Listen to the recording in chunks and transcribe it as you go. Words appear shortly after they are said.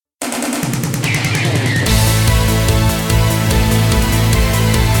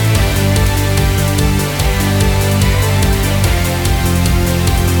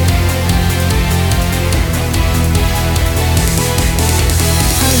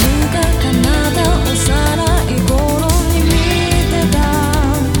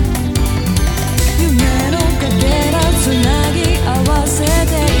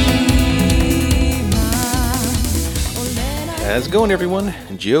it going, everyone?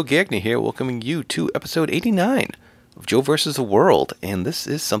 Joe Gagnon here, welcoming you to episode 89 of Joe vs. the World, and this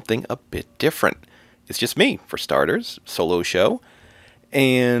is something a bit different. It's just me, for starters, solo show,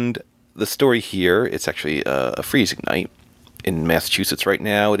 and the story here, it's actually a freezing night in Massachusetts right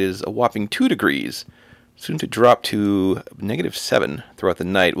now. It is a whopping 2 degrees, soon to drop to -7 throughout the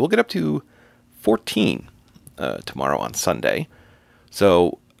night. We'll get up to 14 tomorrow on Sunday,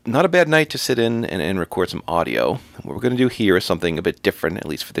 so not a bad night to sit in and record some audio. What we're going to do here is something a bit different, at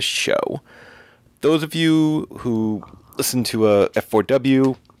least for this show. Those of you who listen to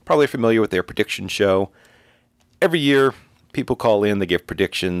F4W probably are familiar with their prediction show. Every year, people call in, they give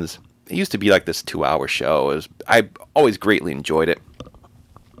predictions. It used to be like this 2-hour show. I always greatly enjoyed it.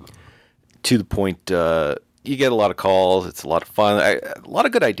 To the point, you get a lot of calls. It's a lot of fun. A lot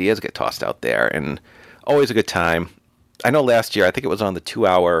of good ideas get tossed out there, and always a good time. I know last year, I think it was on the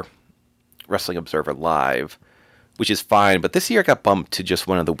 2-hour Wrestling Observer Live, which is fine, but this year it got bumped to just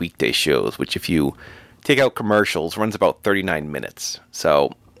one of the weekday shows, which if you take out commercials, runs about 39 minutes.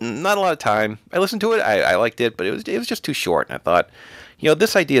 So, not a lot of time. I listened to it, I liked it, but it was just too short, and I thought,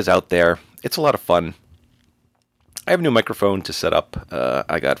 this idea is out there. It's a lot of fun. I have a new microphone to set up.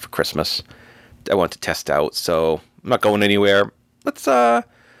 I got for Christmas. I want to test out, so I'm not going anywhere. Let's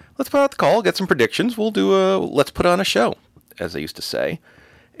put out the call, get some predictions. We'll do let's put on a show, as I used to say.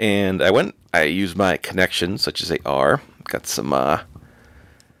 And I used my connections, such as they are. Got some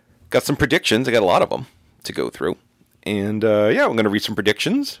predictions. I got a lot of them to go through. And we're going to read some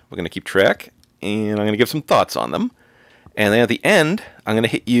predictions. We're going to keep track, and I'm going to give some thoughts on them. And then at the end, I'm going to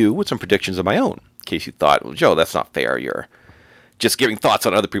hit you with some predictions of my own, in case you thought, well, Joe, that's not fair. You're just giving thoughts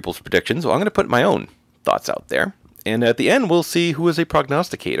on other people's predictions. Well, I'm going to put my own thoughts out there. And at the end, we'll see who is a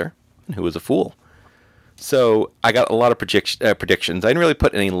prognosticator and who is a fool. So I got a lot of predictions. I didn't really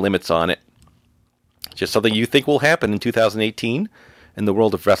put any limits on it. Just something you think will happen in 2018 in the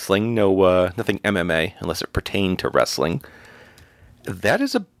world of wrestling. No, nothing MMA unless it pertained to wrestling. That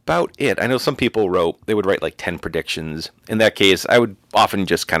is about it. I know some people would write like 10 predictions. In that case, I would often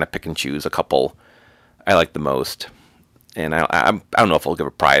just kind of pick and choose a couple I like the most. And I don't know if I'll give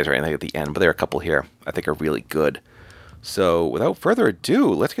a prize or anything at the end, but there are a couple here I think are really good. So, without further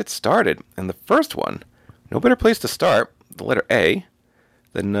ado, let's get started. And the first one, no better place to start, the letter A,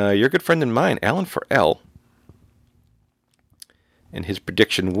 than your good friend and mine, Alan for L. And his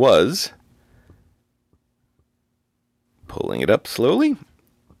prediction was, pulling it up slowly,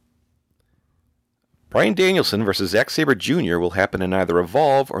 Bryan Danielson versus Zack Sabre Jr. will happen in either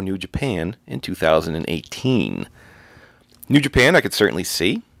Evolve or New Japan in 2018. New Japan, I could certainly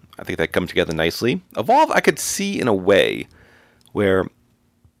see. I think that come together nicely. Evolve, I could see in a way where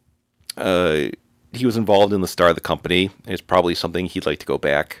he was involved in the start of the company. It's probably something he'd like to go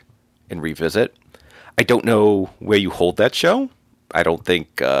back and revisit. I don't know where you hold that show. I don't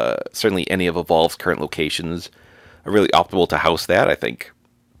think certainly any of Evolve's current locations are really optimal to house that. I think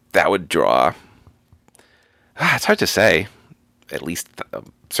that would draw... it's hard to say. At least,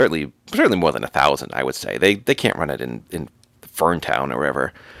 certainly more than 1,000, I would say. They can't run it in Ferntown or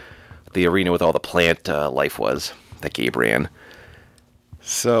wherever the arena with all the plant life was that Gabe ran.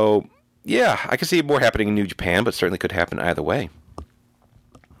 So, yeah, I could see more happening in New Japan, but certainly could happen either way.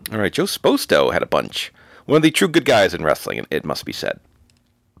 All right, Joe Sposto had a bunch. One of the true good guys in wrestling, it must be said.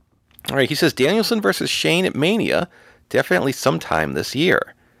 All right, he says Danielson versus Shane at Mania, definitely sometime this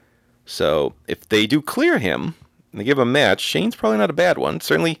year. So, if they do clear him, and they give him a match, Shane's probably not a bad one.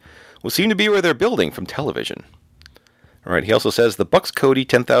 Certainly will seem to be where they're building from television. All right, he also says the Bucks Cody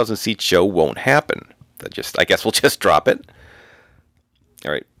 10,000 seat show won't happen. I guess we'll just drop it.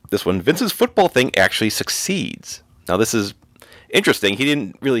 All right, this one, Vince's football thing actually succeeds. Now, this is interesting. He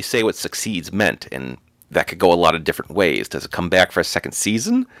didn't really say what succeeds meant, and that could go a lot of different ways. Does it come back for a second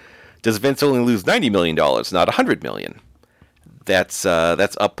season? Does Vince only lose $90 million, not $100 million? That's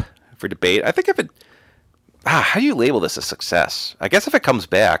up for debate. I think if it... how do you label this a success? I guess if it comes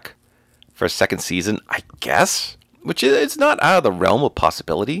back for a second season, I guess... Which is not out of the realm of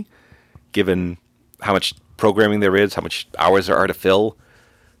possibility, given how much programming there is, how much hours there are to fill,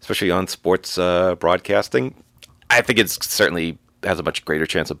 especially on sports broadcasting. I think it certainly has a much greater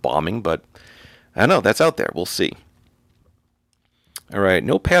chance of bombing, but I don't know. That's out there. We'll see. All right.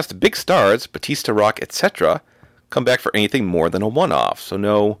 No past big stars, Batista, Rock, etc., come back for anything more than a one-off. So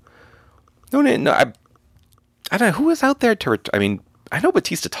no. I don't know who is out there to. I know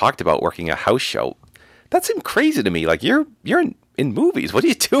Batista talked about working a house show. That seemed crazy to me. Like, you're in movies. What are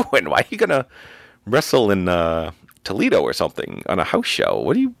you doing? Why are you gonna wrestle in Toledo or something on a house show?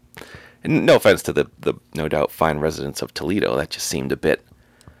 What do you? And no offense to the no doubt fine residents of Toledo. That just seemed a bit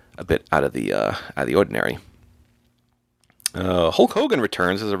out of the ordinary. Hulk Hogan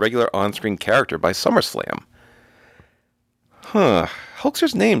returns as a regular on-screen character by SummerSlam.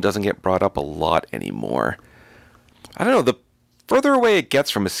 Hulkster's name doesn't get brought up a lot anymore. I don't know, the further away it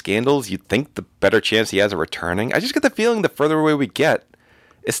gets from his scandals, you'd think the better chance he has of returning. I just get the feeling the further away we get,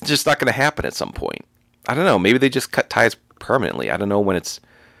 it's just not going to happen at some point. I don't know, maybe they just cut ties permanently. I don't know when it's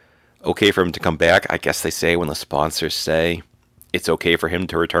okay for him to come back. I guess they say when the sponsors say it's okay for him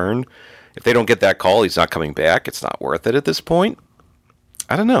to return. If they don't get that call, he's not coming back. It's not worth it at this point.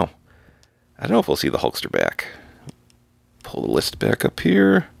 I don't know. I don't know if we'll see the Hulkster back. Pull the list back up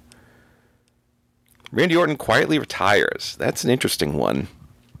here. Randy Orton quietly retires. That's an interesting one.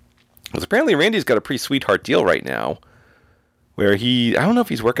 Because apparently Randy's got a pretty sweetheart deal right now. Where I don't know if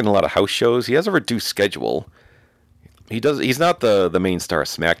he's working a lot of house shows. He has a reduced schedule. He's not the main star of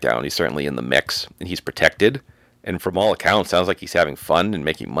SmackDown. He's certainly in the mix. And he's protected. And from all accounts, sounds like he's having fun and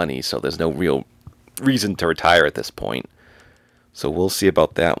making money. So there's no real reason to retire at this point. So we'll see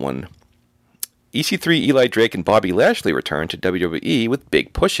about that one. EC3, Eli Drake, and Bobby Lashley return to WWE with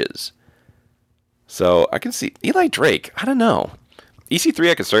big pushes. So I can see Eli Drake. I don't know.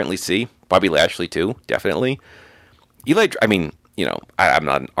 EC3 I can certainly see. Bobby Lashley too, definitely. I'm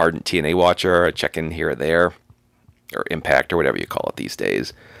not an ardent TNA watcher. I check in here or there, or Impact or whatever you call it these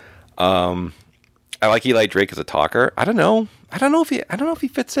days. I like Eli Drake as a talker. I don't know if he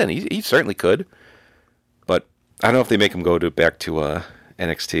fits in. He certainly could, but I don't know if they make him go back to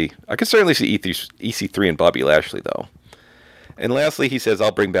NXT. I can certainly see EC3 and Bobby Lashley, though. And lastly, he says,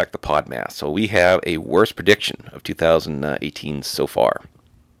 I'll bring back the Podmas. So we have a worst prediction of 2018 so far.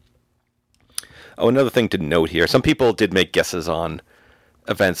 Oh, another thing to note here. Some people did make guesses on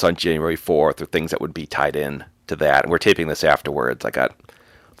events on January 4th or things that would be tied in to that. And we're taping this afterwards. I got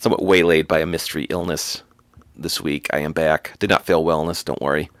somewhat waylaid by a mystery illness this week. I am back. Did not fail wellness, don't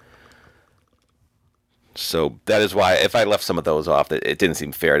worry. So that is why, if I left some of those off, it didn't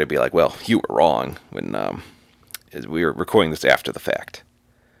seem fair to be like, well, you were wrong when we were recording this after the fact.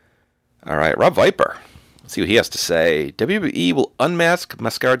 All right, Rob Viper. Let's see what he has to say. WWE will unmask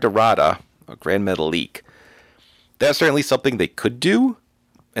Mascara Dorada, or Grand Metalik. That's certainly something they could do.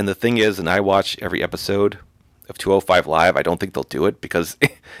 And the thing is, and I watch every episode of 205 Live, I don't think they'll do it because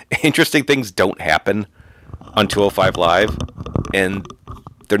interesting things don't happen on 205 Live. And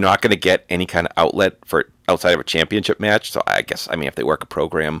they're not going to get any kind of outlet for outside of a championship match. So I guess, if they work a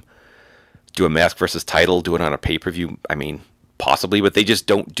program, do a mask versus title, do it on a pay-per-view, possibly, but they just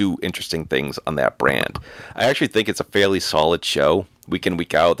don't do interesting things on that brand. I actually think it's a fairly solid show, week in,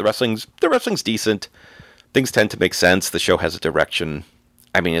 week out. The wrestling's decent. Things tend to make sense. The show has a direction.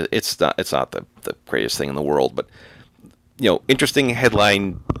 It's not the greatest thing in the world, but interesting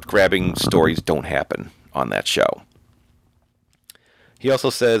headline-grabbing stories don't happen on that show. He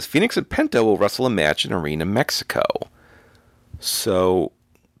also says Phoenix and Penta will wrestle a match in Arena, Mexico. So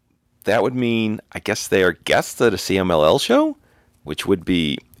that would mean, I guess they are guests at a CMLL show, which would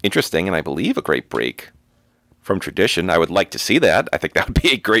be interesting and I believe a great break from tradition. I would like to see that. I think that would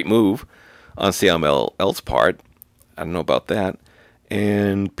be a great move on CMLL's part. I don't know about that.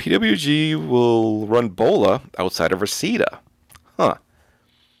 And PWG will run Bola outside of Reseda. Huh.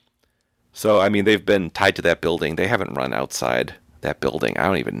 So, they've been tied to that building. They haven't run outside that building.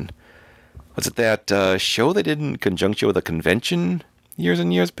 Was it that show they did in conjunction with a convention years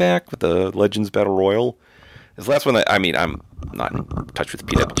and years back with the Legends Battle Royal? This last one, I'm not in touch with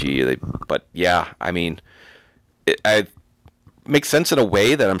PWG, but yeah, it makes sense in a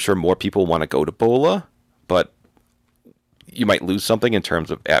way that I'm sure more people want to go to Bola, but you might lose something in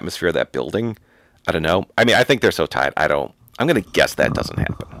terms of atmosphere of that building. I don't know. I think they're so tied. I'm going to guess that doesn't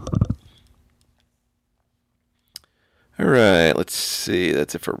happen. All right, let's see.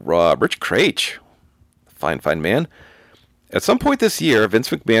 That's it for Rob. Rich Craich. Fine man. At some point this year, Vince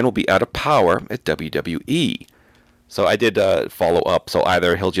McMahon will be out of power at WWE. So I did follow up. So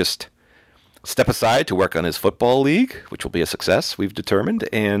either he'll just step aside to work on his football league, which will be a success, we've determined,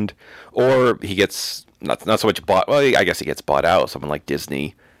 or he gets not so much bought. Well, I guess he gets bought out. Someone like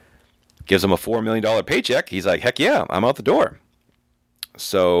Disney gives him a $4 million paycheck. He's like, heck yeah, I'm out the door.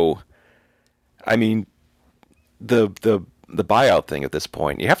 So, the buyout thing at this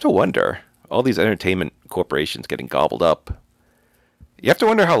point, you have to wonder, all these entertainment corporations getting gobbled up, you have to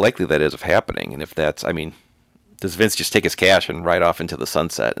wonder how likely that is of happening. And if that's, does Vince just take his cash and ride off into the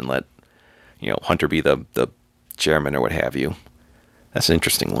sunset and let, Hunter be the chairman or what have you? That's an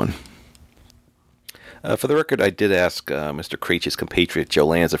interesting one. For the record, I did ask Mr. Craig's compatriot Joe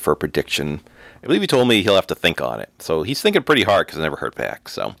Lanza for a prediction. I believe he told me he'll have to think on it. So he's thinking pretty hard because I never heard back.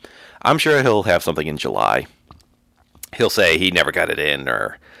 So I'm sure he'll have something in July. He'll say he never got it in,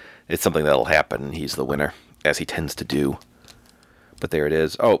 or it's something that'll happen. He's the winner, as he tends to do. But there it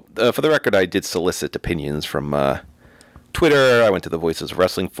is. Oh, for the record, I did solicit opinions from Twitter. I went to the Voices of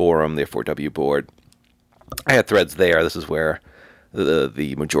Wrestling forum, the F4W board. I had threads there. This is where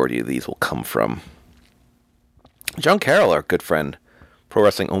the majority of these will come from. John Carroll, our good friend, Pro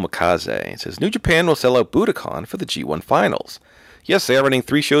Wrestling Omikaze, says, New Japan will sell out Budokan for the G1 finals. Yes, they are running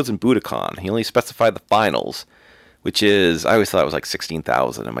 3 shows in Budokan. He only specified the finals, which is, I always thought it was like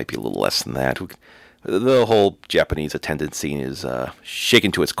 16,000. It might be a little less than that. The whole Japanese attendance scene is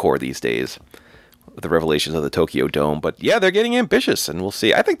shaken to its core these days with the revelations of the Tokyo Dome. But yeah, they're getting ambitious, and we'll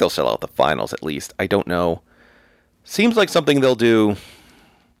see. I think they'll sell out the finals at least. I don't know. Seems like something they'll do,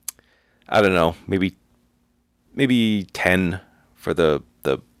 I don't know, maybe 10 for the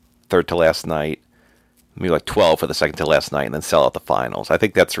third to last night. Maybe like 12 for the second to last night, and then sell out the finals. I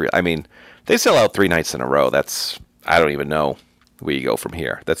think that's real. I mean, they sell out 3 nights in a row. That's, I don't even know where you go from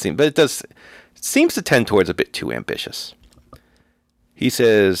here. But it seems to tend towards a bit too ambitious. He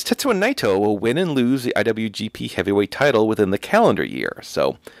says Tetsuya Naito will win and lose the IWGP Heavyweight title within the calendar year.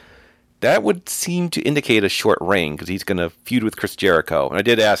 So that would seem to indicate a short reign because he's going to feud with Chris Jericho. And I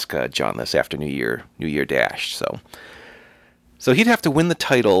did ask John this after New Year Dash. So he'd have to win the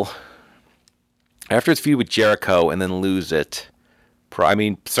title after his feud with Jericho and then lose it.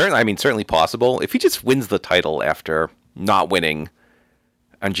 Certainly possible. If he just wins the title after not winning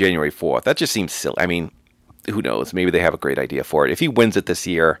on January 4th, that just seems silly. I mean, who knows? Maybe they have a great idea for it. If he wins it this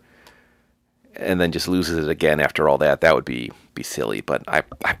year and then just loses it again after all that, that would be silly. But I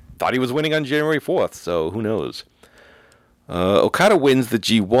thought he was winning on January 4th, so who knows? Okada wins the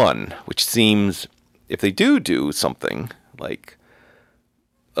G1, which seems, if they do something, like,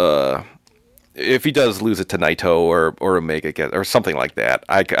 if he does lose it to Naito or Omega or something like that,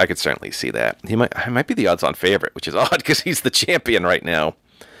 I could certainly see that. He might be the odds-on favorite, which is odd because he's the champion right now.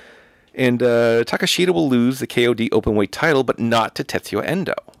 And Takashita will lose the KOD Openweight title, but not to Tetsuya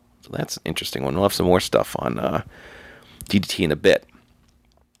Endo. So that's an interesting one. We'll have some more stuff on DDT in a bit.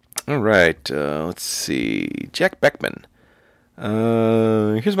 All right, let's see. Jack Beckman.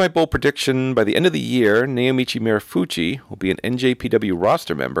 Here's my bold prediction. By the end of the year, Naomichi Mirufuchi will be an NJPW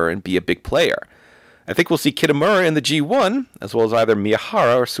roster member and be a big player. I think we'll see Kitamura in the G1, as well as either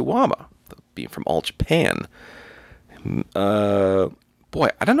Miyahara or Suwama, being from All Japan. Boy,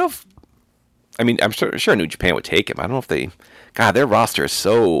 I don't know if... I mean, I'm sure New Japan would take him. I don't know if they... God, their roster is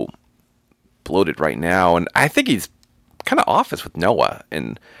so bloated right now, and I think he's kind of office with Noah,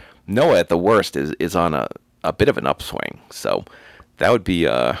 and Noah at the worst is on a bit of an upswing, so that would be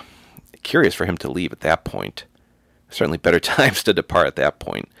curious for him to leave at that point. Certainly better times to depart at that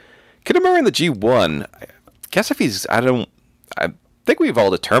point. Kitamura in the G1, I guess if he's... I think we've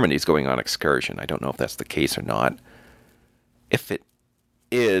all determined he's going on excursion. I don't know if that's the case or not. If it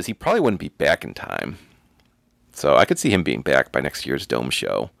is, he probably wouldn't be back in time. So I could see him being back by next year's Dome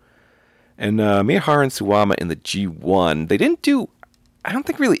show. And Miyahara and Suwama in the G1, they didn't do... I don't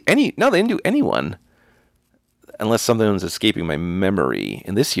think really any... No, they didn't do anyone. Unless something was escaping my memory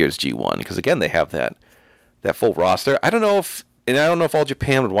in this year's G1. Because again, they have that full roster. I don't know if All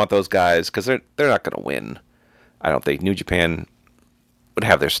Japan would want those guys, because they're not going to win. I don't think New Japan would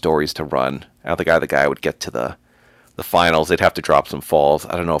have their stories to run. I don't think either guy would get to the finals. They'd have to drop some falls.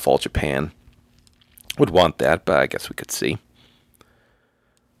 I don't know if All Japan would want that, but I guess we could see.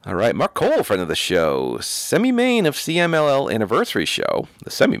 All right, Mark Cole, friend of the show. Semi-main of CMLL Anniversary Show, the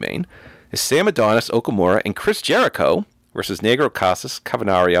semi-main, is Sam Adonis, Okamura, and Chris Jericho versus Negro Casas,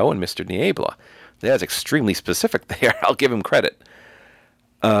 Cavernario, and Mr. Niebla. That is extremely specific there. I'll give him credit.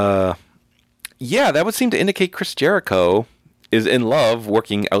 Yeah, that would seem to indicate Chris Jericho is in love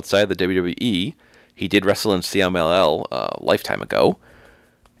working outside the WWE. He did wrestle in CMLL a lifetime ago.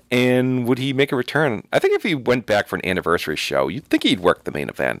 And would he make a return? I think if he went back for an anniversary show, you'd think he'd work the main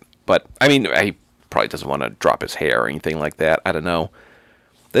event. But, I mean, he probably doesn't want to drop his hair or anything like that. I don't know.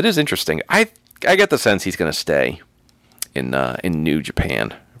 That is interesting. I get the sense he's going to stay in New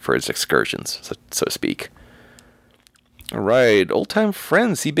Japan for his excursions, so to speak. All right, old-time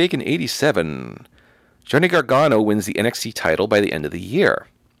friend, C-Bacon 87. Johnny Gargano wins the NXT title by the end of the year.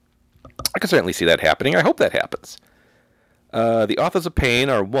 I can certainly see that happening. I hope that happens. The Authors of Pain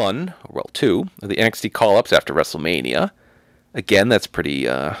are two of the NXT call-ups after WrestleMania. Again, that's pretty,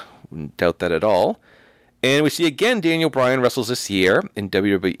 wouldn't doubt that at all. And we see again Daniel Bryan wrestles this year in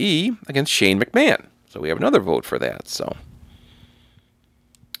WWE against Shane McMahon. So we have another vote for that, so...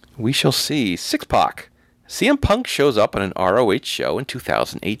 We shall see. Six-Pac. CM Punk shows up on an ROH show in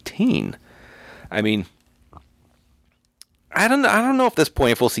 2018. I mean, I don't know at this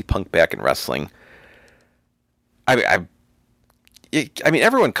point if we'll see Punk back in wrestling. I mean,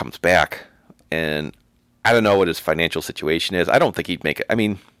 everyone comes back, and I don't know what his financial situation is. I don't think he'd make it. I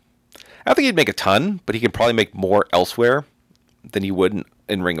mean, I don't think he'd make a ton, but he can probably make more elsewhere than he would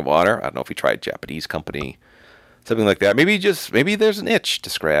in Ring of Honor. I don't know if he tried a Japanese company, something like that. Maybe there's an itch to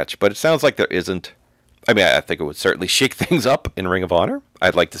scratch, but it sounds like there isn't. I mean, I think it would certainly shake things up in Ring of Honor.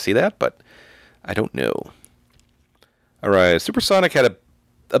 I'd like to see that, but I don't know. All right, Supersonic had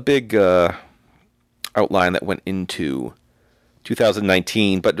a big outline that went into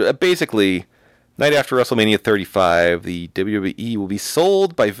 2019, but basically, night after WrestleMania 35, the WWE will be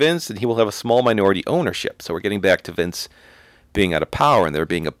sold by Vince, and he will have a small minority ownership. So we're getting back to Vince being out of power and there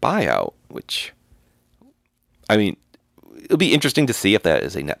being a buyout, which, I mean, it'll be interesting to see if that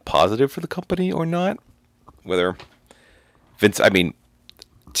is a net positive for the company or not. Whether Vince, I mean,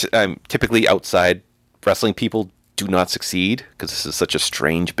 typically outside wrestling people do not succeed because this is such a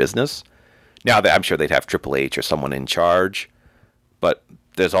strange business. Now, I'm sure they'd have Triple H or someone in charge, but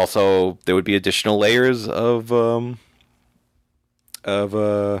there would be additional layers of God,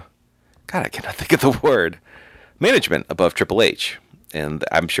 I cannot think of the word, management above Triple H, and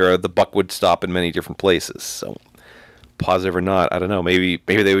I'm sure the buck would stop in many different places. So, positive or not, I don't know. Maybe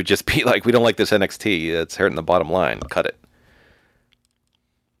they would just be like, we don't like this NXT. It's hurting the bottom line. Cut it.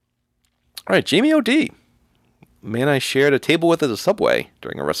 All right, Jamie O.D. Man I shared a table with at a Subway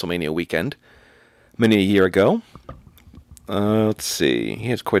during a WrestleMania weekend many a year ago. Let's see. He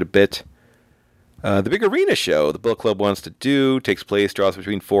has quite a bit. The big arena show the Bullet Club wants to do takes place, draws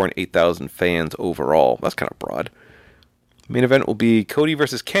between 4,000 and 8,000 fans overall. That's kind of broad. Main event will be Cody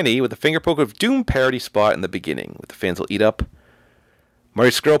versus Kenny with a finger poke of Doom parody spot in the beginning, with the fans will eat up.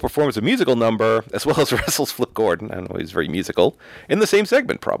 Marty Scurll performs a musical number, as well as wrestles Flip Gordon. I don't know, he's very musical. In the same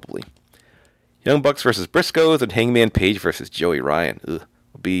segment, probably. Young Bucks versus Briscoes and Hangman Page versus Joey Ryan. Will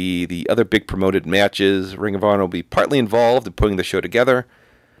be the other big promoted matches. Ring of Honor will be partly involved in putting the show together,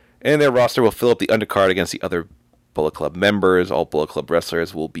 and their roster will fill up the undercard against the other Bullet Club members. All Bullet Club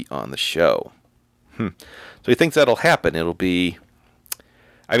wrestlers will be on the show. So he thinks that'll happen. It'll be,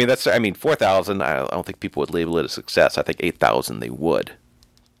 4,000, I don't think people would label it a success. I think 8,000 they would.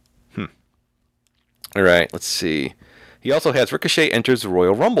 All right, let's see. He also has Ricochet enters the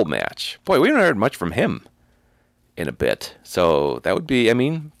Royal Rumble match. Boy, we haven't heard much from him in a bit. So that would be,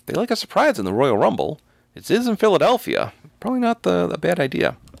 they like a surprise in the Royal Rumble. It is in Philadelphia. Probably not the bad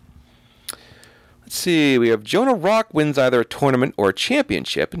idea. Let's see. We have Jonah Rock wins either a tournament or a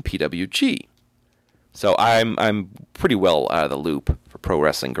championship in PWG. So I'm pretty well out of the loop for Pro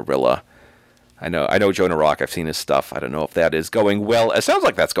Wrestling Guerrilla. I know Jonah Rock. I've seen his stuff. I don't know if that is going well. It sounds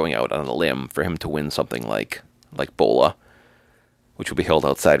like that's going out on a limb for him to win something like Bola, which will be held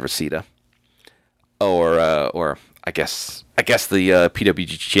outside Reseda, or I guess the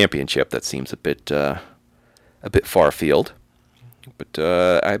PWG Championship. That seems a bit far afield, but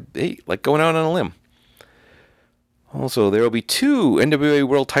I like going out on a limb. Also, there will be 2 NWA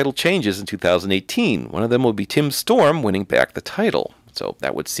World Title changes in 2018. One of them will be Tim Storm winning back the title, so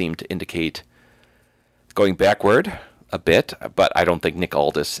that would seem to indicate going backward a bit. But I don't think Nick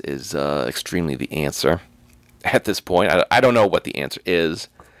Aldis is extremely the answer at this point. I don't know what the answer is.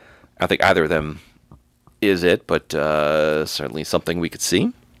 I don't think either of them is it, but certainly something we could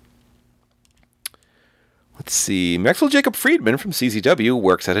see. Let's see. Maxwell Jacob Friedman from CZW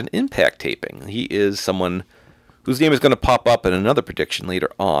works at an Impact taping. He is someone whose name is going to pop up in another prediction later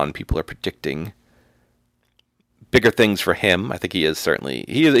on. People are predicting bigger things for him. I think he is certainly...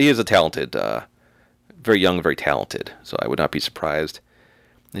 He is a talented, very young, very talented, so I would not be surprised.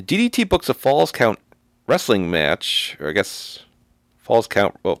 The DDT books a Falls Count wrestling match, or I guess Falls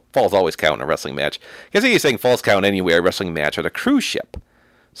always count in a wrestling match. I guess he's saying Falls Count anywhere, wrestling match at a cruise ship.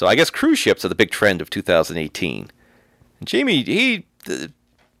 So I guess cruise ships are the big trend of 2018. And Jamie, he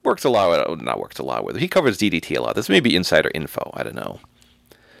works a lot with it. He covers DDT a lot. This may be insider info. I don't know.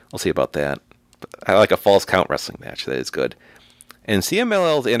 We'll see about that. But I like a Falls Count wrestling match. That is good. And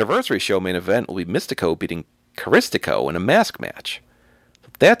CMLL's anniversary show main event will be Mystico beating Caristico in a mask match.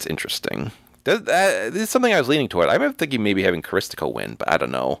 That's interesting. This is something I was leaning toward. I'm thinking maybe having Caristico win, but I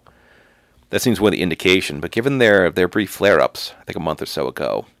don't know. That seems one of the indication. But given their brief flare-ups, I think a month or so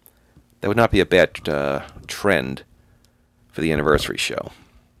ago, that would not be a bad trend for the anniversary show.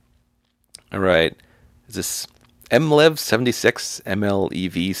 All right. Is this MLEV 76?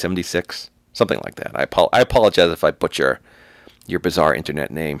 MLEV 76? Something like that. I apologize if I butcher your bizarre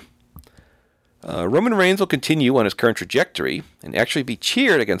internet name. Roman Reigns will continue on his current trajectory and actually be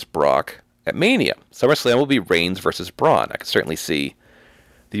cheered against Brock at Mania. SummerSlam will be Reigns versus Braun. I can certainly see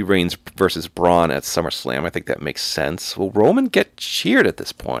the Reigns versus Braun at SummerSlam. I think that makes sense. Will Roman get cheered at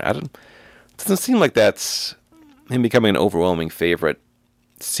this point? It doesn't seem like that's him becoming an overwhelming favorite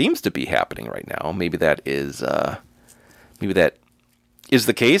seems to be happening right now. Maybe that is the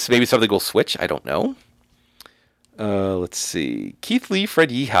case. Maybe something will switch. I don't know. Let's see. Keith Lee, Fred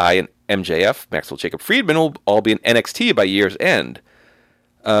Yehi, and MJF, Maxwell Jacob Friedman, will all be in NXT by year's end.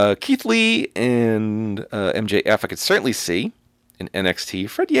 Keith Lee and MJF, I could certainly see in NXT.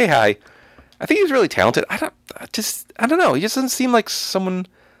 Fred Yehi, I think he's really talented. I don't know. He just doesn't seem like someone.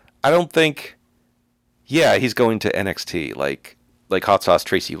 I don't think. Yeah, he's going to NXT like Hot Sauce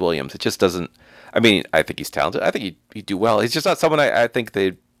Tracy Williams. It just doesn't. I mean, I think he's talented. I think he'd do well. He's just not someone I think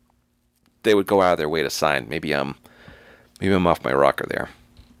they would go out of their way to sign. Maybe I'm off my rocker there.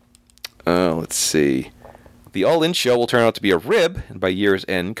 Let's see. The All In show will turn out to be a rib, and by year's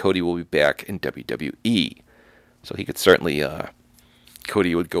end, Cody will be back in WWE. So he could certainly.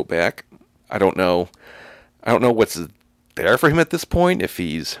 Cody would go back. I don't know what's there for him at this point. If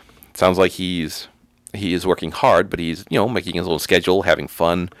it sounds like he is working hard, but he's making his little schedule, having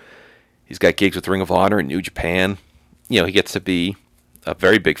fun. He's got gigs with Ring of Honor and New Japan. He gets to be a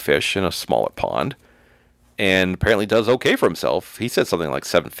very big fish in a smaller pond, and apparently does okay for himself. He said something like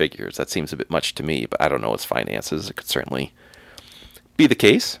 7 figures. That seems a bit much to me, but I don't know his finances. It could certainly be the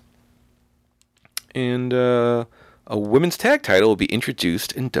case. And a women's tag title will be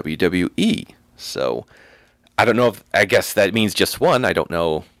introduced in WWE. So I don't know I guess that means just one. I don't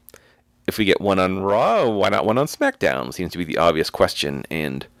know if we get one on Raw, why not one on SmackDown? Seems to be the obvious question.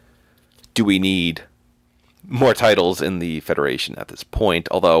 And do we need more titles in the Federation at this point?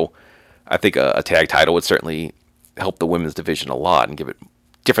 Although I think a tag title would certainly help the women's division a lot and give it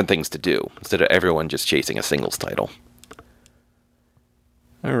different things to do instead of everyone just chasing a singles title.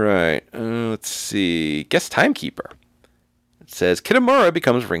 All right, let's see. Guest timekeeper. It says Kitamura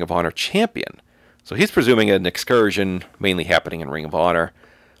becomes Ring of Honor champion. So he's presuming an excursion mainly happening in Ring of Honor.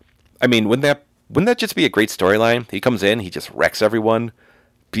 I mean, wouldn't that just be a great storyline? He comes in, he just wrecks everyone,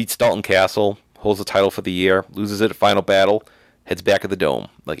 beats Dalton Castle, holds the title for the year, loses it at Final Battle, heads back at the Dome.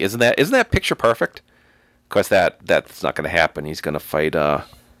 Like, isn't that picture perfect? Of course, that's not going to happen. He's going to fight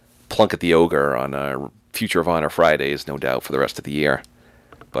Plunkett the Ogre on Future of Honor Fridays, no doubt, for the rest of the year.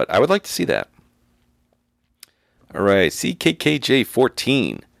 But I would like to see that. All right, CKKJ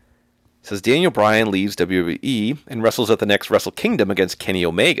 14 says Daniel Bryan leaves WWE and wrestles at the next Wrestle Kingdom against Kenny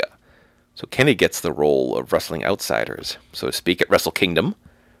Omega. So Kenny gets the role of wrestling outsiders, so to speak, at Wrestle Kingdom.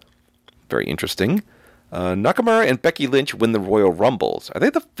 Very interesting. Nakamura and Becky Lynch win the Royal Rumbles. Are they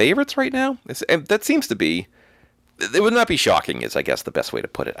the favorites right now? That seems to be. It would not be shocking, is I guess the best way to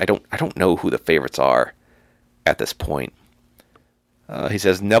put it. I don't know who the favorites are at this point. He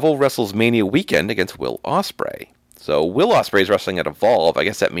says Neville wrestles Mania weekend against Will Ospreay. So Will Ospreay is wrestling at Evolve. I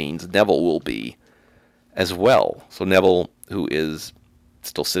guess that means Neville will be as well. So Neville, who is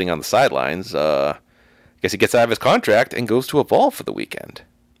still sitting on the sidelines, I guess he gets out of his contract and goes to Evolve for the weekend.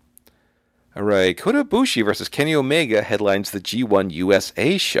 All right, Kota Ibushi versus Kenny Omega headlines the G1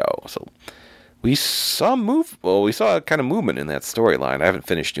 USA show. So we saw a kind of movement in that storyline. I haven't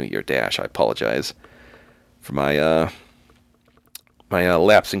finished New Year Dash. I apologize for my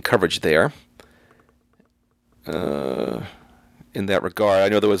lapse in coverage there. In that regard, I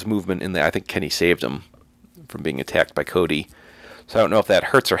know there was movement in that. I think Kenny saved him from being attacked by Cody. So I don't know if that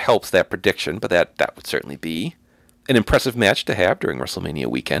hurts or helps that prediction, but that would certainly be an impressive match to have during WrestleMania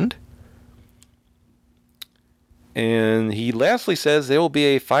weekend. And he lastly says there will be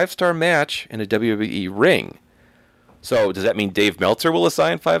a 5-star match in a WWE ring. So does that mean Dave Meltzer will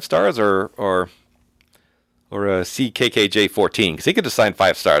assign 5 stars or a CKKJ14? Because he could assign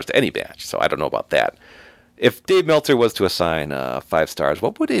 5 stars to any match, so I don't know about that. If Dave Meltzer was to assign 5 stars,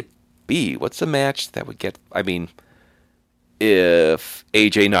 what would it be? What's a match that would get... I mean, if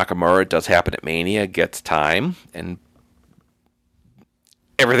AJ Nakamura does happen at Mania, gets time, and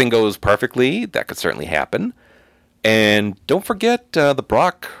everything goes perfectly, that could certainly happen. And don't forget the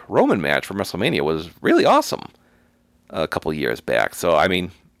Brock Roman match from WrestleMania was really awesome a couple years back. So, I mean,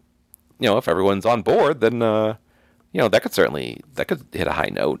 if everyone's on board, then, that could hit a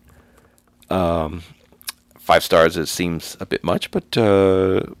high note. 5 stars seems a bit much, but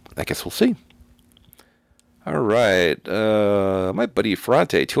I guess we'll see. All right. My buddy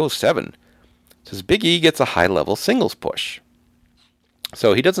Ferrante, 207, says Big E gets a high-level singles push.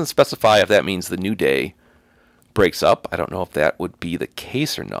 So he doesn't specify if that means the New Day breaks up. I don't know if that would be the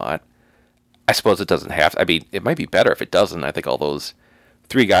case or not. I suppose it doesn't have to. I mean, it might be better if it doesn't. I think all those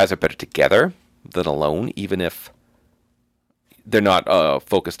 3 guys are better together than alone, even if they're not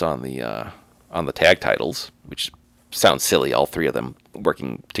focused on the tag titles, which sounds silly, all 3 of them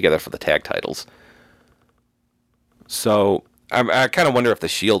working together for the tag titles. So I kind of wonder if the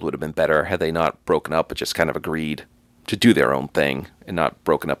Shield would have been better had they not broken up but just kind of agreed to do their own thing and not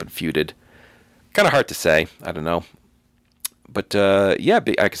broken up and feuded. Kind of hard to say. I don't know. But yeah,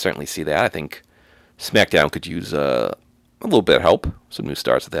 I could certainly see that. I think SmackDown could use a little bit of help. Some new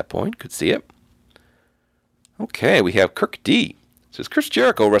stars at that point. Could see it. Okay, we have Kirk D. It says Chris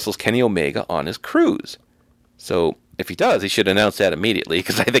Jericho wrestles Kenny Omega on his cruise. So if he does, he should announce that immediately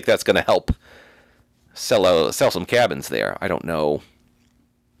because I think that's going to help sell some cabins there. I don't know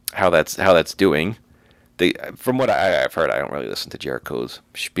how that's doing. From what I've heard, I don't really listen to Jericho's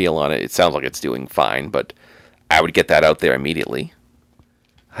spiel on it. It sounds like it's doing fine, but I would get that out there immediately.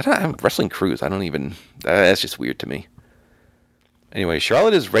 I'm wrestling cruise. I don't even. That's just weird to me. Anyway,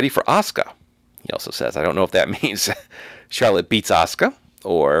 Charlotte is ready for Asuka. He also says, I don't know if that means Charlotte beats Asuka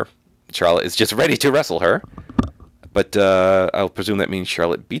or Charlotte is just ready to wrestle her. But I'll presume that means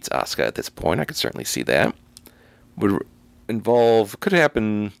Charlotte beats Asuka at this point. I could certainly see that. Could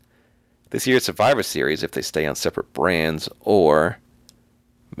happen this year's Survivor Series if they stay on separate brands, or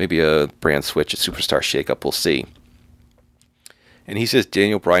maybe a brand switch, a superstar shakeup. We'll see. And he says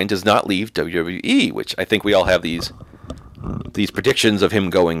Daniel Bryan does not leave WWE, which I think we all have these predictions of him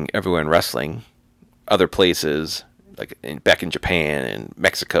going everywhere in wrestling, other places, like back in Japan and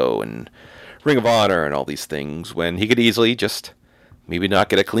Mexico and Ring of Honor and all these things, when he could easily just maybe not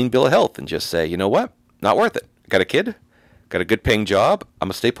get a clean bill of health and just say, you know what, not worth it. Got a kid, got a good paying job, I'm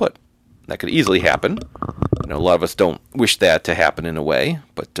going to stay put. That could easily happen. You know, a lot of us don't wish that to happen in a way,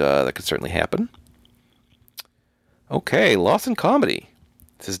 but that could certainly happen. Okay, Lawson Comedy.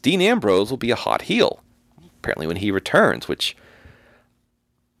 It says Dean Ambrose will be a hot heel, apparently when he returns, which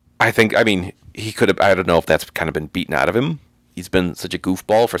he could have, I don't know if that's kind of been beaten out of him. He's been such a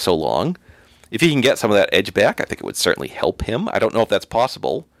goofball for so long. If he can get some of that edge back, I think it would certainly help him. I don't know if that's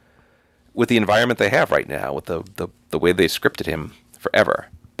possible with the environment they have right now, with the way they scripted him forever.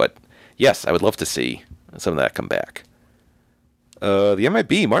 But yes, I would love to see some of that come back. The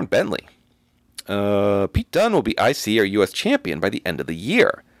MIB, Martin Bentley. Pete Dunne will be IC or US champion by the end of the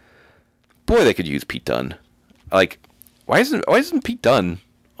year. Boy, they could use Pete Dunne. Like, why isn't Pete Dunne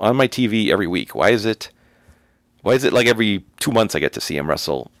on my TV every week? Why is it like every 2 months I get to see him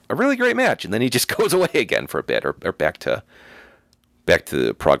wrestle a really great match, and then he just goes away again for a bit, or back to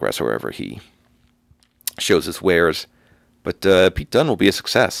Progress or wherever he shows his wares. But Pete Dunne will be a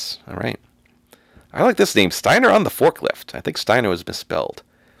success. All right. I like this name, Steiner on the Forklift. I think Steiner was misspelled.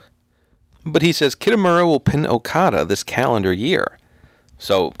 But he says Kitamura will pin Okada this calendar year.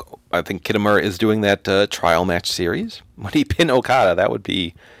 So I think Kitamura is doing that trial match series. When he pin Okada, that would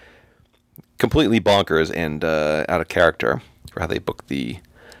be completely bonkers and out of character for how they book the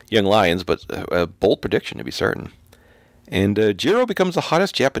Young Lions, but a bold prediction to be certain. And Jiro becomes the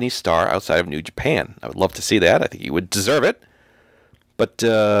hottest Japanese star outside of New Japan. I would love to see that. I think he would deserve it. But,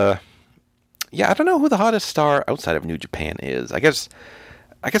 yeah, I don't know who the hottest star outside of New Japan is. I guess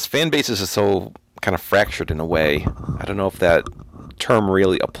fan bases are so kind of fractured in a way. I don't know if that term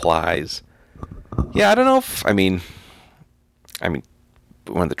really applies. Yeah, I don't know if, I mean,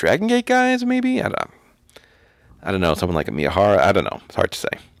 one of the Dragon Gate guys, maybe? I don't know. Someone like a Miyahara? I don't know. It's hard to say.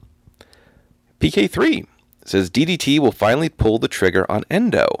 PK3 says DDT will finally pull the trigger on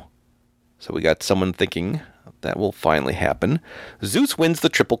Endo. So we got someone thinking that will finally happen. Zeus wins the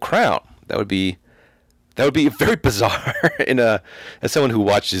Triple Crown. That would be very bizarre as someone who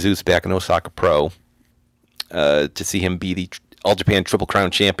watched Zeus back in Osaka Pro, to see him be the All Japan Triple Crown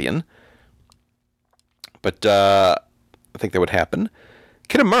champion. But I think that would happen.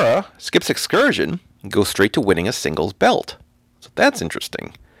 Kitamura skips Excursion and goes straight to winning a singles belt. So that's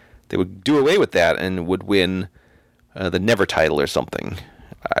interesting. They would do away with that and would win the Never title or something,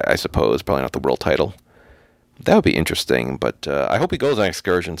 I suppose. Probably not the world title. That would be interesting, but I hope he goes on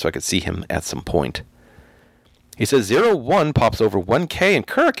Excursion so I could see him at some point. He says 0-1 pops over 1K in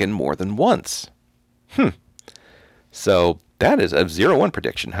Kurikan more than once. So that is a 0-1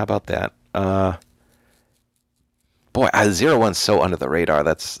 prediction. How about that? Boy, 0-1's so under the radar.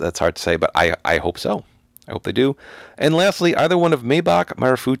 That's hard to say, but I hope so. I hope they do. And lastly, either one of Maybach,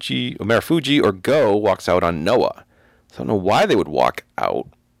 Marufuji, or Go walks out on Noah. So I don't know why they would walk out.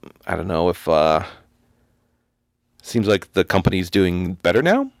 I don't know if... seems like the company's doing better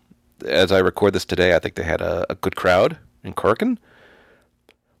now. As I record this today, I think they had a good crowd in Korakuen.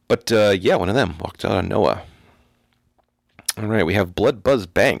 But yeah, one of them walked out on Noah. All right, we have Blood Buzz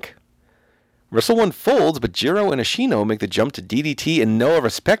Bank. Wrestle One folds, but Jiro and Ashino make the jump to DDT and Noah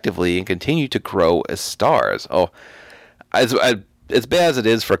respectively and continue to grow as stars. Oh, as bad as it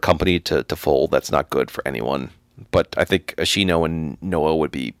is for a company to fold, that's not good for anyone. But I think Ashino and Noah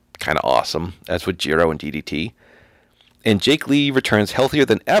would be kind of awesome, as would Jiro and DDT. And Jake Lee returns healthier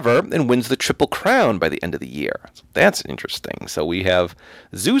than ever and wins the Triple Crown by the end of the year. So that's interesting. So we have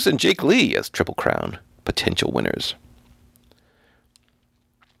Zeus and Jake Lee as Triple Crown potential winners.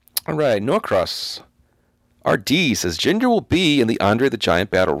 All right, Norcross RD says Jinder will be in the Andre the Giant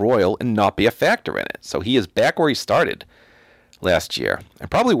Battle Royal and not be a factor in it. So he is back where he started last year.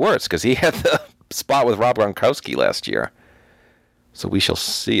 And probably worse because he had the spot with Rob Gronkowski last year. So we shall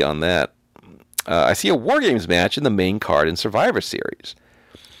see on that. I see a War Games match in the main card in Survivor Series.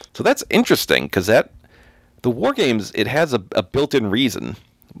 So that's interesting because the War Games, it has a built-in reason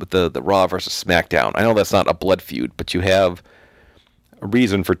with the Raw versus SmackDown. I know that's not a blood feud, but you have a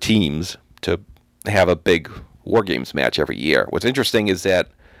reason for teams to have a big War Games match every year. What's interesting is that,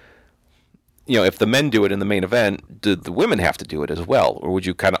 if the men do it in the main event, do the women have to do it as well? Or would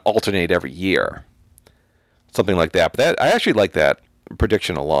you kind of alternate every year? Something like that. But I actually like that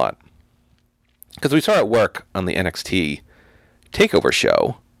prediction a lot. Because we saw it work on the NXT TakeOver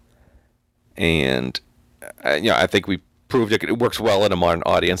show. And, I think we proved it works well in a modern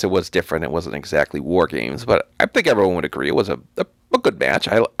audience. It was different. It wasn't exactly War Games. But I think everyone would agree it was a good match.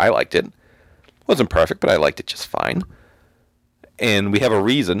 I liked it. Wasn't perfect, but I liked it just fine. And we have a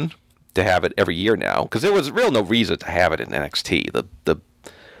reason to have it every year now. Because there was no reason to have it in NXT. The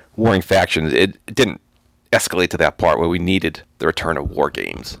warring factions, it didn't escalate to that part where we needed the return of War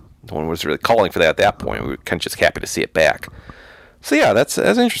Games. No one was really calling for that at that point. We were kind of just happy to see it back. So yeah, that's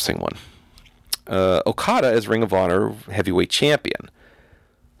an interesting one. Okada is Ring of Honor heavyweight champion.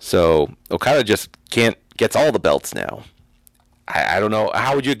 So Okada just gets all the belts now. I don't know.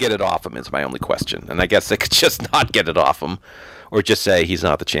 How would you get it off him is my only question. And I guess they could just not get it off him or just say he's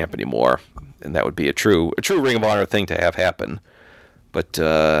not the champ anymore. And that would be a true Ring of Honor thing to have happen. But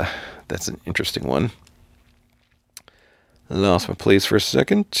that's an interesting one. I lost my place for a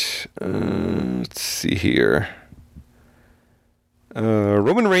second. Let's see here.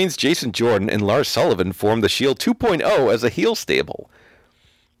 Roman Reigns, Jason Jordan, and Lars Sullivan formed the Shield 2.0 as a heel stable.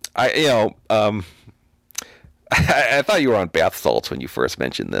 I thought you were on bath salts when you first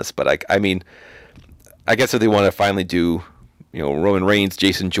mentioned this, but I mean, I guess if they want to finally do, Roman Reigns,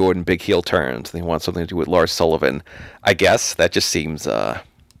 Jason Jordan, big heel turns, and they want something to do with Lars Sullivan, I guess that just seems, that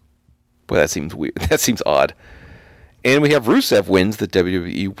seems weird. That seems odd. And we have Rusev wins the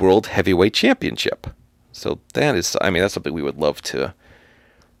WWE World Heavyweight Championship. So that's something we would love to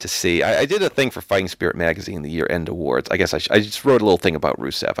see. I did a thing for Fighting Spirit Magazine, the year-end awards. I guess I just wrote a little thing about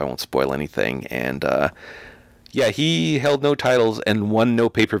Rusev. I won't spoil anything. And, he held no titles and won no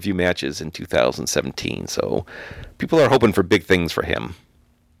pay-per-view matches in 2017. So people are hoping for big things for him.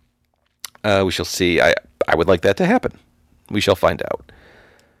 We shall see. I would like that to happen. We shall find out.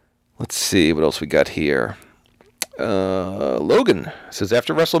 Let's see what else we got here. Logan says,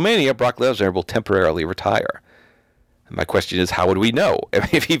 after WrestleMania, Brock Lesnar will temporarily retire. And my question is, how would we know?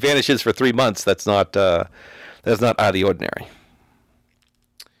 If he vanishes for 3 months, that's not out of the ordinary.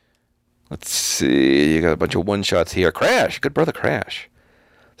 Let's see. You got a bunch of one-shots here. Crash. Good brother Crash.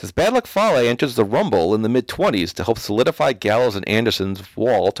 Says, Bad Luck Fale enters the Rumble in the mid-20s to help solidify Gallows and Anderson's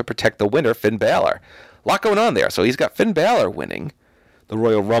wall to protect the winner, Finn Balor. A lot going on there. So he's got Finn Balor winning the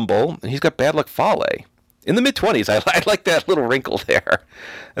Royal Rumble, and he's got Bad Luck Fale in the mid-20s. I like that little wrinkle there.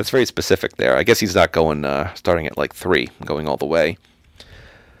 That's very specific there. I guess he's not going, starting at like 3, going all the way.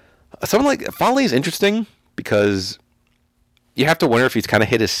 Someone like Fale is interesting because you have to wonder if he's kind of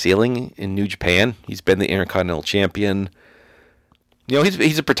hit his ceiling in New Japan. He's been the Intercontinental Champion.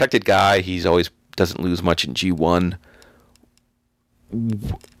 He's a protected guy. He's always doesn't lose much in G1.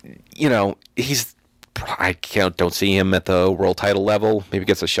 I don't see him at the world title level. Maybe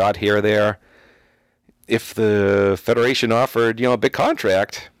gets a shot here or there. If the Federation offered, a big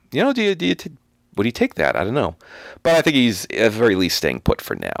contract, would he take that? I don't know. But I think he's at the very least staying put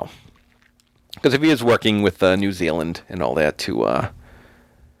for now. Because if he is working with New Zealand and all that to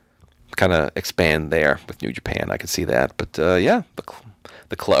kind of expand there with New Japan, I could see that. But the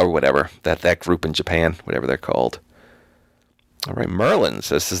club or whatever, that group in Japan, whatever they're called. All right, Merlin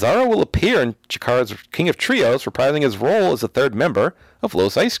says, Cesaro will appear in Chikara's King of Trios, reprising his role as a third member of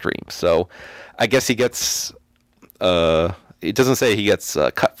Los Ice Cream. So I guess he gets, it doesn't say he gets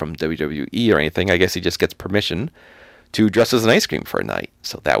cut from WWE or anything. I guess he just gets permission to dress as an ice cream for a night.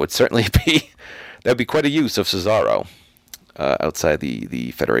 So that would certainly be quite a use of Cesaro outside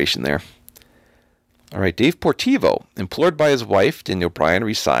the Federation there. All right, Dave Portivo, implored by his wife, Daniel Bryan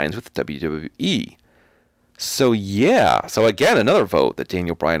resigns with WWE. So yeah, again, another vote that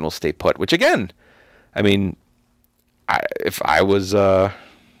Daniel Bryan will stay put, which again, I mean, if I was,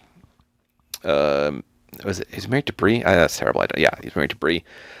 he's married to Brie? That's terrible. Yeah, he's married to Brie.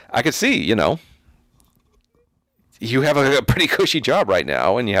 I could see, you have a pretty cushy job right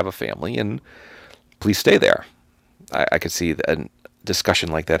now, and you have a family, and please stay there. I could see a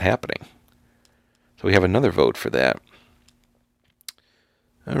discussion like that happening. So we have another vote for that.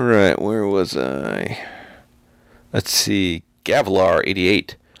 All right, where was I? Let's see. Gavalar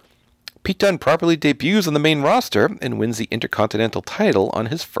 88. Pete Dunne properly debuts on the main roster and wins the Intercontinental title on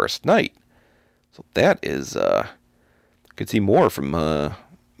his first night. So that is, could see more from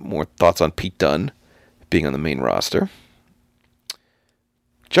more thoughts on Pete Dunne being on the main roster.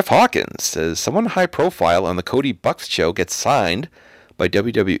 Jeff Hawkins says someone high profile on the Cody Bucks show gets signed by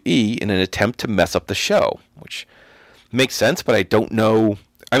WWE in an attempt to mess up the show, which makes sense, but I don't know.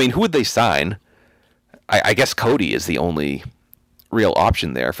 I mean, who would they sign? I guess Cody is the only real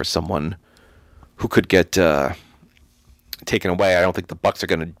option there for someone who could get taken away. I don't think the Bucks are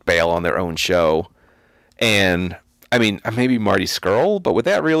going to bail on their own show. And, I mean, maybe Marty Scurll, but would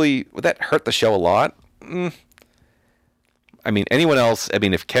that hurt the show a lot? I mean, anyone else,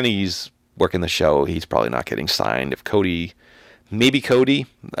 if Kenny's working the show, he's probably not getting signed. If Cody,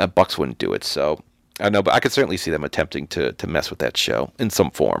 Bucks wouldn't do it. So, I don't know, but I could certainly see them attempting to mess with that show in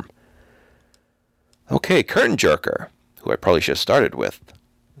some form. Okay, Curtain Jerker, who I probably should have started with,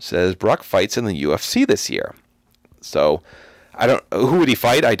 says Brock fights in the UFC this year. So, who would he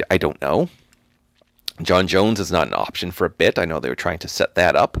fight? I don't know. John Jones is not an option for a bit. I know they were trying to set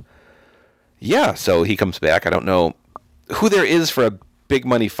that up. Yeah, so he comes back. I don't know who there is for a big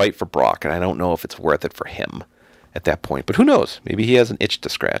money fight for Brock, and I don't know if it's worth it for him at that point. But who knows? Maybe he has an itch to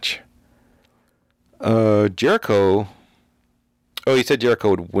scratch. Jericho. Oh, he said Jericho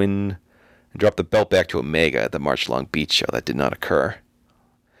would win and drop the belt back to Omega at the March Long Beach show. That did not occur.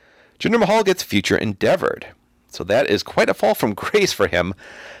 Jinder Mahal gets future endeavored. So that is quite a fall from grace for him.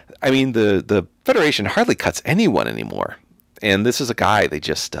 I mean, the Federation hardly cuts anyone anymore. And this is a guy they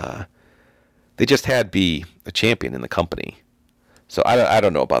just had be a champion in the company. So I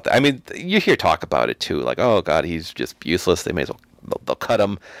don't know about that. I mean, you hear talk about it too, like, oh God, he's just useless. They may as well they'll cut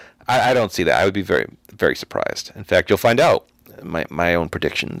him. I don't see that. I would be very, very surprised. In fact, you'll find out my own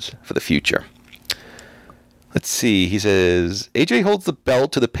predictions for the future. Let's see. He says AJ holds the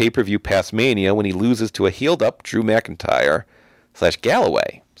belt to the pay-per-view past Mania when he loses to a healed-up Drew McIntyre /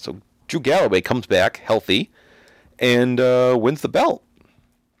 Galloway. So Drew Galloway comes back healthy and wins the belt.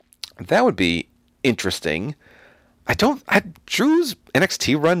 That would be interesting. Drew's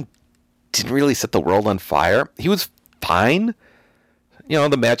NXT run didn't really set the world on fire. He was fine.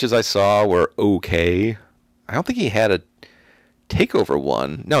 The matches I saw were okay. I don't think he had a takeover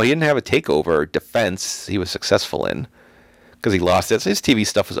one. No, he didn't have a takeover defense he was successful in because he lost it. So his TV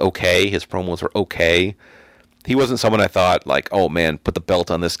stuff was okay. His promos were okay. He wasn't someone I thought, like, oh man, put the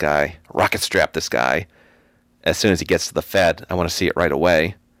belt on this guy, rocket strap this guy. As soon as he gets to the Fed, I want to see it right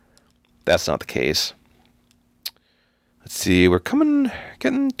away. That's not the case. Let's see, we're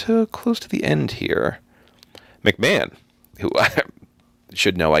getting close to the end here. McMahon, who I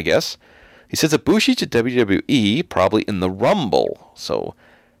should know, I guess. He says Ibushi to WWE, probably in the Rumble. So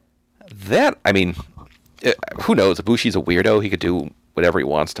that, who knows? Ibushi's a weirdo. He could do whatever he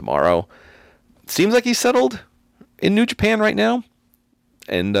wants tomorrow. Seems like he's settled in New Japan right now.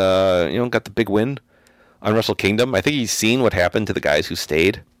 And, got the big win on Wrestle Kingdom. I think he's seen what happened to the guys who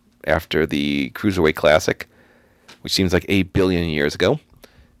stayed after the Cruiserweight Classic, which seems like 8 billion years ago.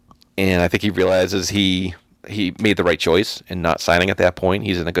 And I think he realizes he made the right choice in not signing at that point.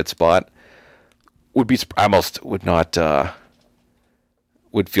 He's in a good spot. Would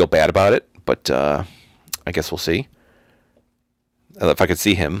feel bad about it, but I guess we'll see. If I could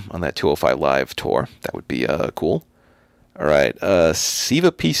see him on that 205 Live tour, that would be cool. All right,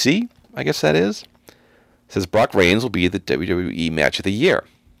 Siva PC, I guess that is, says Brock Reigns will be the WWE Match of the Year.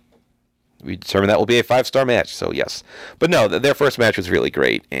 We determined that will be a 5-star match, so yes. But no, their first match was really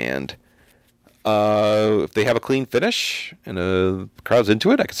great, and if they have a clean finish and the crowd's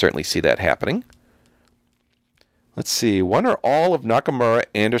into it, I could certainly see that happening. Let's see. One or all of Nakamura,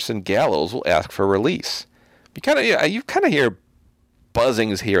 Anderson, Gallows will ask for release. You kind of hear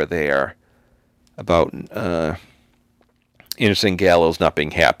buzzings here or there about Anderson, Gallows not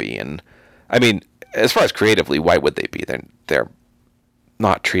being happy, and I mean, as far as creatively, why would they be? They're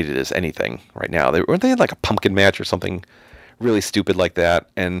not treated as anything right now. Weren't they in like a pumpkin match or something really stupid like that?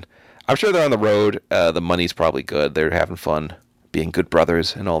 And I'm sure they're on the road. The money's probably good. They're having fun being good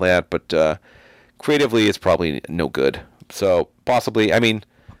brothers and all that, but creatively, it's probably no good. So possibly,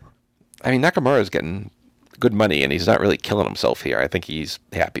 Nakamura is getting good money, and he's not really killing himself here. I think he's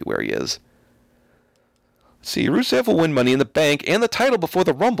happy where he is. Let's see, Rusev will win Money in the Bank and the title before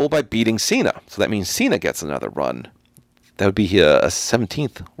the Rumble by beating Cena. So that means Cena gets another run. That would be a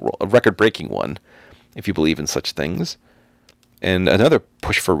 17th, a record-breaking one. if you believe in such things. And another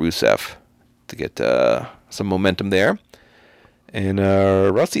push for Rusev to get some momentum there. And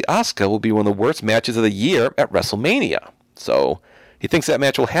Rousey Asuka will be one of the worst matches of the year at WrestleMania. So he thinks that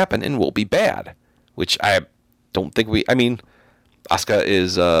match will happen and will be bad, which I don't think I mean, Asuka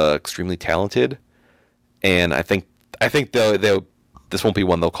is extremely talented, and I think they'll this won't be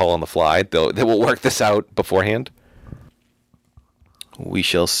one they'll call on the fly. They will work this out beforehand. We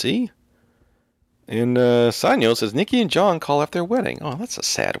shall see. And Sanyo says Nikki and John call off their wedding. Oh, that's a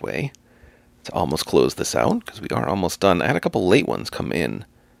sad way to almost close this out, because we are almost done. I had a couple late ones come in.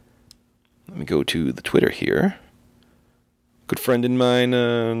 Let me go to the Twitter here. Good friend of mine,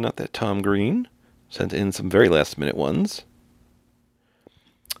 not that Tom Green, sent in some very last minute ones.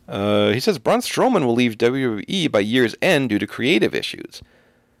 He says Braun Strowman will leave WWE by year's end due to creative issues.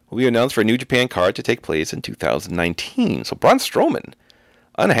 Will be announced for a New Japan card to take place in 2019. So Braun Strowman,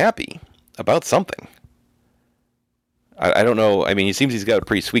 unhappy about something. I don't know. I mean, he seems he's got a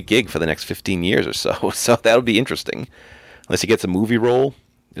pretty sweet gig for the next 15 years or so. So that'll be interesting. Unless he gets a movie role,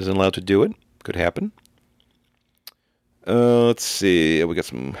 isn't allowed to do it. Could happen. Let's see. We got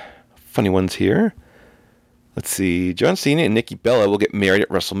some funny ones here. Let's see. John Cena and Nikki Bella will get married at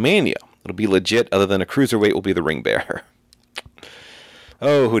WrestleMania. It'll be legit, other than a cruiserweight will be the ring bearer.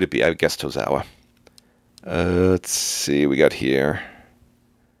 Oh, who'd it be? I guess Tozawa. Let's see. We got here.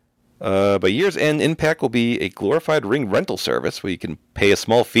 By year's end, Impact will be a glorified ring rental service where you can pay a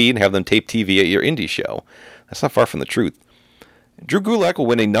small fee and have them tape TV at your indie show. That's not far from the truth. Drew Gulak will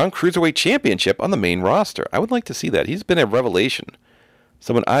win a non-cruiserweight championship on the main roster. I would like to see that. He's been a revelation.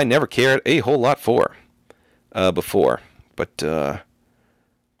 Someone I never cared a whole lot for before. But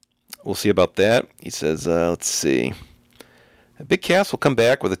we'll see about that. He says, let's see. Big Cass will come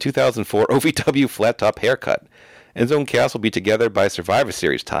back with a 2004 OVW flat top haircut. Enzo and Cass will be together by Survivor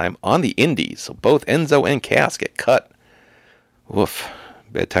Series time on the Indies. So both Enzo and Cass get cut. Woof.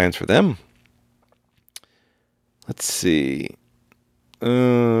 Bad times for them. Let's see.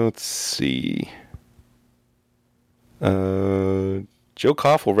 Joe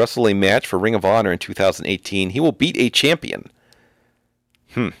Koff will wrestle a match for Ring of Honor in 2018. He will beat a champion.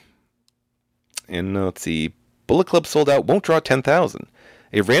 And let's see. Bullet Club sold out, won't draw 10,000.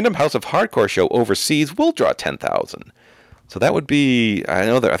 A random House of Hardcore show overseas will draw 10,000. So that would be, I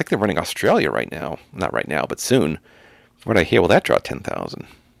think they're running Australia right now. Not right now, but soon. From what I hear, will that draw 10,000?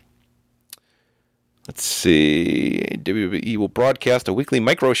 Let's see. WWE will broadcast a weekly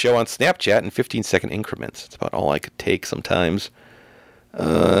micro show on Snapchat in 15-second increments. That's about all I could take sometimes.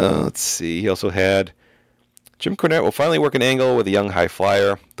 Let's see. He also had Jim Cornette will finally work an angle with a young high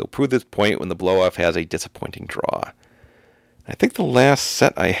flyer. They'll prove this point when the blow-off has a disappointing draw. I think the last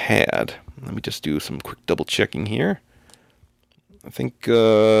set I had, let me just do some quick double checking here. I think,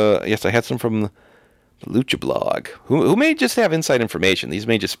 yes, I had some from the Lucha blog, who may just have inside information. These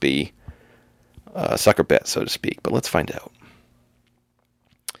may just be sucker bets, so to speak, but let's find out.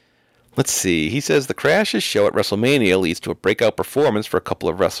 Let's see. He says the Crash's show at WrestleMania leads to a breakout performance for a couple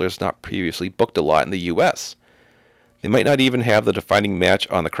of wrestlers not previously booked a lot in the U.S. They might not even have the defining match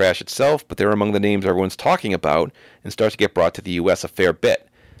on the Crash itself, but they're among the names everyone's talking about and start to get brought to the U.S. a fair bit.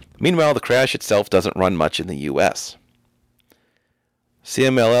 Meanwhile, the Crash itself doesn't run much in the U.S.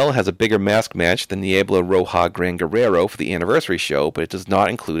 CMLL has a bigger mask match than Niebla Roja Gran Guerrero for the anniversary show, but it does not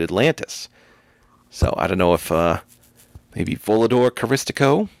include Atlantis. So I don't know if maybe Volador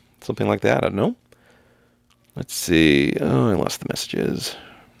Caristico, something like that. I don't know. Let's see. Oh, I lost the messages.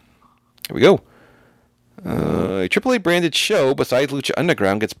 Here we go. A AAA branded show besides Lucha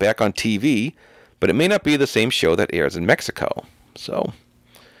Underground gets back on TV, but it may not be the same show that airs in Mexico. So,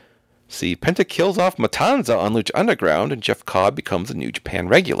 see, Penta kills off Matanza on Lucha Underground, and Jeff Cobb becomes a New Japan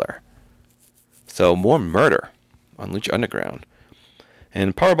regular. So, more murder on Lucha Underground.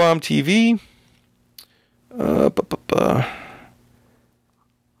 And Powerbomb TV.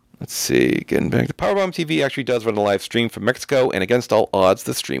 Let's see, getting back to Powerbomb TV actually does run a live stream from Mexico, and against all odds,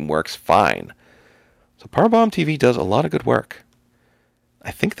 the stream works fine. So Powerbomb TV does a lot of good work. I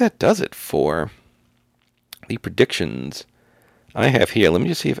think that does it for the predictions I have here. Let me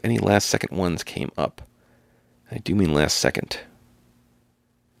just see if any last second ones came up. I do mean last second.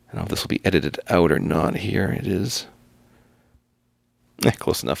 I don't know if this will be edited out or not here. It is.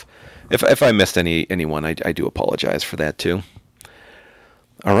 Close enough. If I missed anyone, I do apologize for that too.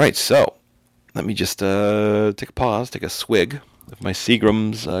 All right, so let me just take a pause, take a swig of my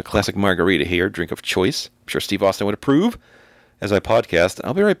Seagram's classic margarita here, drink of choice. I'm sure Steve Austin would approve as I podcast.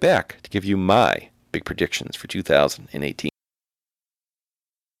 I'll be right back to give you my big predictions for 2018.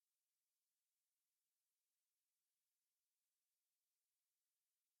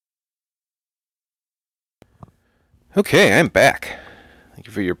 Okay, I'm back. Thank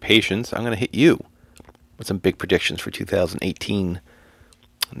you for your patience. I'm going to hit you with some big predictions for 2018.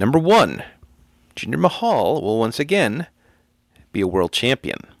 Number 1, Jinder Mahal will once again be a world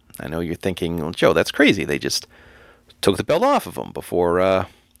champion. I know you're thinking, well, Joe, that's crazy. They just took the belt off of him before he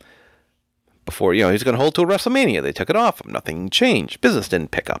was going to hold till WrestleMania. They took it off him. Nothing changed. Business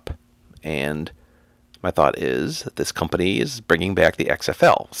didn't pick up. And my thought is that this company is bringing back the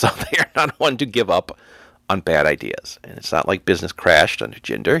XFL. So they are not one to give up on bad ideas. And it's not like business crashed under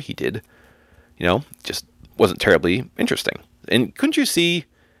Jinder. He did, just wasn't terribly interesting. And couldn't you see,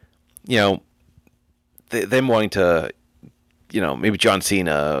 them wanting to, maybe John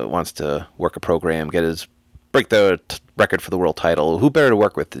Cena wants to work a program, break the record for the world title. Who better to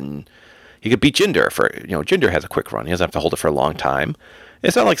work with than he could beat Jinder for, Jinder has a quick run. He doesn't have to hold it for a long time.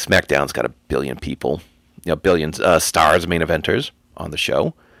 It's not like SmackDown's got a billion people, billions stars, main eventers on the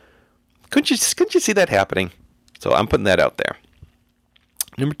show. Couldn't you see that happening? So I'm putting that out there.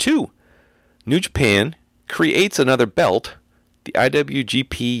 Number 2, New Japan creates another belt, the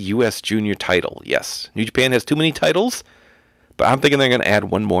IWGP US Junior title. Yes, New Japan has too many titles, but I'm thinking they're going to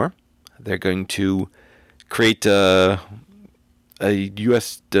add one more. They're going to create a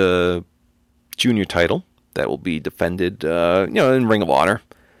US Junior title that will be defended, in Ring of Honor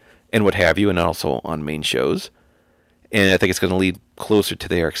and what have you, and also on main shows. And I think it's going to lead closer to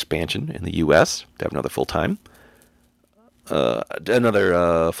their expansion in the U.S. to have another full-time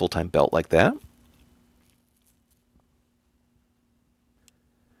belt like that.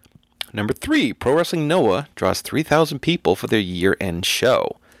 Number 3, Pro Wrestling Noah draws 3,000 people for their year-end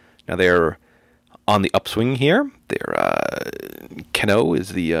show. Now they're on the upswing here. Kenoh is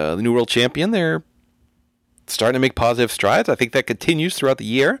the new world champion. They're starting to make positive strides. I think that continues throughout the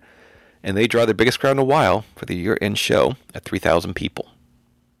year. And they draw their biggest crowd in a while for the year-end show at 3,000 people.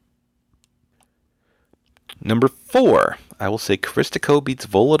 Number 4, I will say Christico beats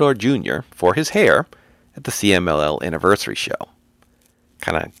Volador Jr. for his hair at the CMLL anniversary show.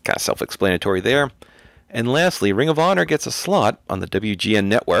 Kind of self-explanatory there. And lastly, Ring of Honor gets a slot on the WGN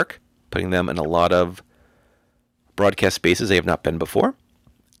network, putting them in a lot of broadcast spaces they have not been before.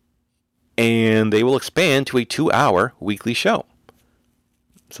 And they will expand to a 2-hour weekly show.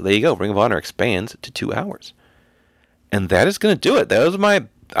 So there you go. Ring of Honor expands to 2 hours. And that is going to do it.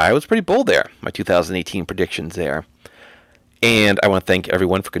 I was pretty bold there. My 2018 predictions there. And I want to thank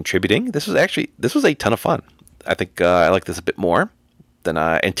everyone for contributing. This was a ton of fun. I think I like this a bit more than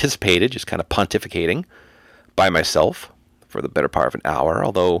I anticipated, just kind of pontificating by myself for the better part of an hour.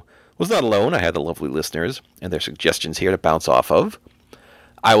 Although I was not alone. I had the lovely listeners and their suggestions here to bounce off of.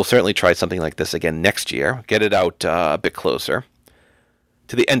 I will certainly try something like this again next year. Get it out a bit closer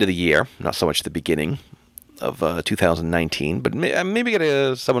to the end of the year, not so much the beginning of 2019, but maybe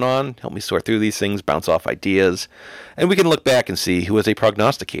get someone on, help me sort through these things, bounce off ideas, and we can look back and see who was a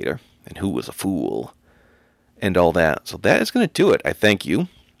prognosticator and who was a fool and all that. So that is going to do it. I thank you.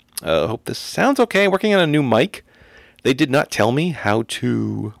 Hope this sounds okay. Working on a new mic. They did not tell me how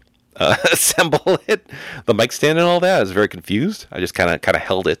to assemble it, the mic stand and all that. I was very confused. I just kind of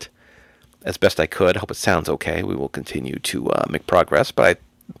held it as best I could. I hope it sounds okay. We will continue to make progress, but I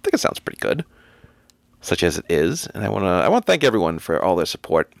think it sounds pretty good, such as it is. And I want to thank everyone for all their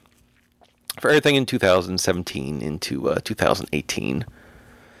support for everything in 2017 into 2018.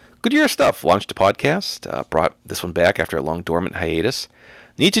 Good year of stuff. Launched a podcast. Brought this one back after a long dormant hiatus.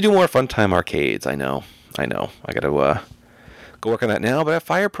 Need to do more Fun Time Arcades. I know. I got to go work on that now, but I have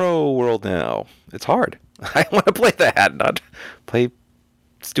Fire Pro World now. It's hard. I want to play that, not play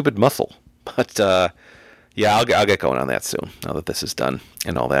stupid Muscle. But, yeah, I'll get going on that soon, now that this is done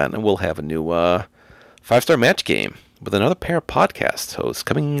and all that. And we'll have a new 5-star match game with another pair of podcast hosts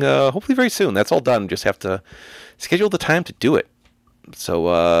coming hopefully very soon. That's all done. Just have to schedule the time to do it.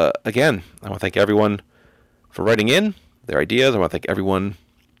 So, again, I want to thank everyone for writing in their ideas. I want to thank everyone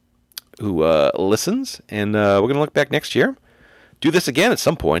who listens. And we're going to look back next year. Do this again at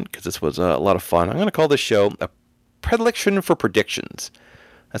some point, because this was a lot of fun. I'm going to call this show A Predilection for Predictions.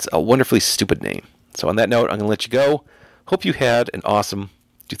 That's a wonderfully stupid name. So on that note, I'm going to let you go. Hope you had an awesome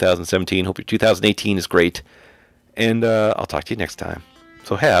 2017. Hope your 2018 is great. And I'll talk to you next time.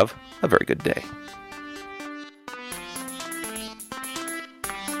 So have a very good day.